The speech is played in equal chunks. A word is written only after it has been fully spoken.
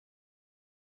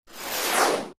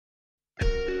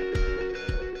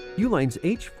Uline's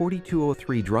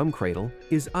H4203 drum cradle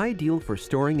is ideal for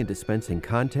storing and dispensing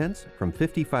contents from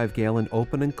 55-gallon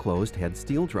open and closed head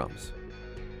steel drums.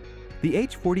 The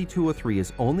H4203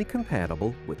 is only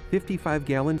compatible with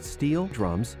 55-gallon steel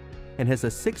drums and has a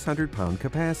 600-pound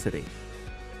capacity.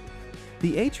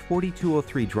 The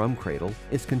H4203 drum cradle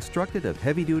is constructed of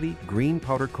heavy-duty green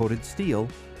powder-coated steel,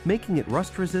 making it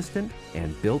rust-resistant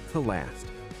and built to last.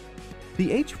 The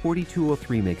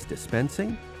H4203 makes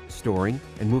dispensing, storing,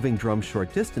 and moving drums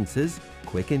short distances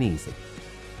quick and easy.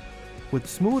 With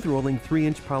smooth rolling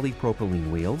 3-inch polypropylene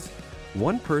wheels,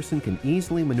 one person can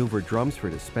easily maneuver drums for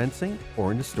dispensing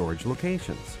or into storage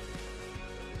locations.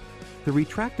 The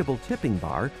retractable tipping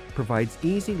bar provides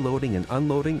easy loading and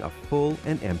unloading of full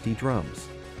and empty drums.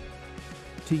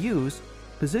 To use,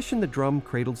 position the drum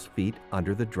cradle's feet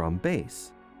under the drum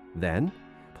base. Then,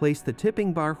 place the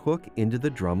tipping bar hook into the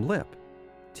drum lip.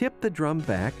 Tip the drum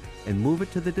back and move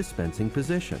it to the dispensing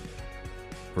position.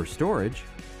 For storage,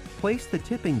 place the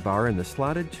tipping bar in the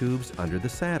slotted tubes under the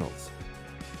saddles.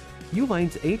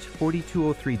 Uline's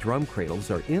H4203 drum cradles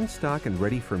are in stock and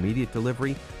ready for immediate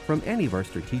delivery from any of our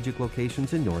strategic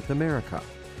locations in North America.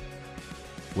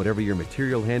 Whatever your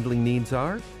material handling needs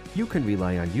are, you can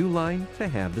rely on Uline to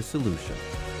have the solution.